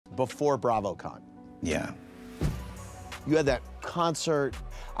before BravoCon. Yeah. You had that concert.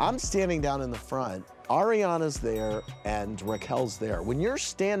 I'm standing down in the front. Ariana's there and Raquel's there. When you're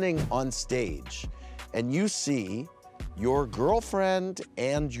standing on stage and you see your girlfriend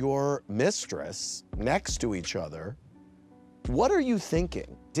and your mistress next to each other, what are you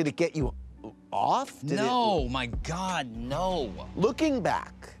thinking? Did it get you off? No, my God, no. Looking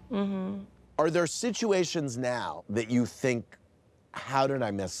back, are there situations now that you think, how did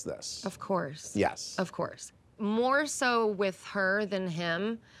I miss this? Of course. Yes. Of course. More so with her than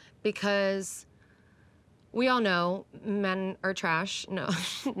him, because we all know men are trash. No,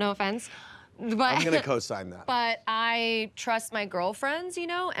 no offense. But, I'm gonna co-sign that. But I trust my girlfriends, you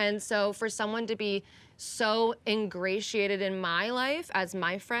know? And so for someone to be so ingratiated in my life as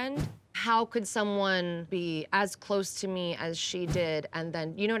my friend, how could someone be as close to me as she did? And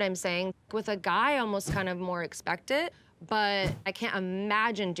then, you know what I'm saying? With a guy, I almost kind of more expect it, but I can't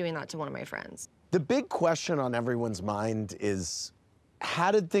imagine doing that to one of my friends. The big question on everyone's mind is, how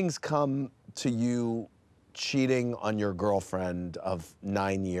did things come to you cheating on your girlfriend of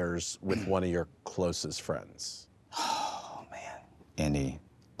 9 years with one of your closest friends? Oh, man. Andy,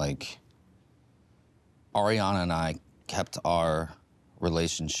 like, Ariana and I kept our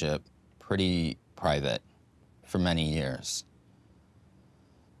relationship pretty private for many years.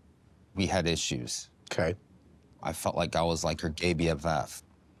 We had issues. Okay. I felt like I was like her gay BFF.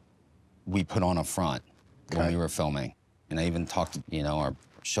 We put on a front when we were filming. And I even talked to, you know, our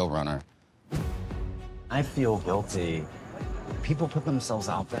showrunner. I feel guilty. People put themselves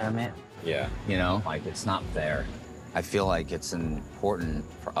out there, man. Yeah. You know, like, it's not fair. I feel like it's important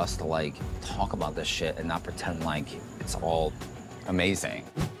for us to, like, talk about this shit and not pretend like it's all amazing.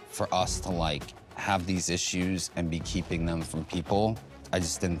 For us to, like, have these issues and be keeping them from people, I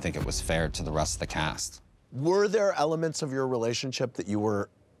just didn't think it was fair to the rest of the cast. Were there elements of your relationship that you were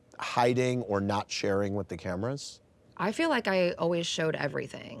hiding or not sharing with the cameras? I feel like I always showed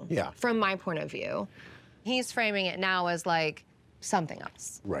everything. Yeah. From my point of view. He's framing it now as like something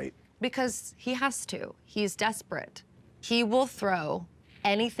else. Right. Because he has to. He's desperate. He will throw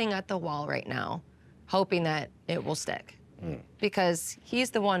anything at the wall right now, hoping that it will stick. Because he's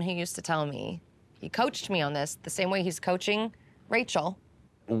the one who used to tell me, he coached me on this the same way he's coaching Rachel.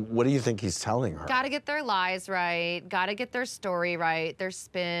 What do you think he's telling her? Gotta get their lies right, gotta get their story right, their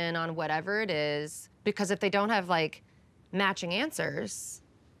spin on whatever it is. Because if they don't have, like, matching answers.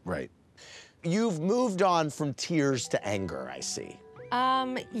 Right. You've moved on from tears to anger, I see.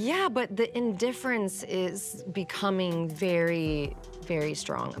 Yeah, but the indifference is becoming very, very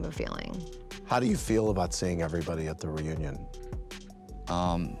strong, I'm feeling. How do you feel about seeing everybody at the reunion?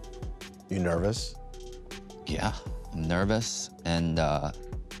 You nervous? Yeah, I'm nervous and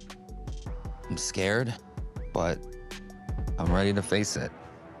I'm scared, but I'm ready to face it.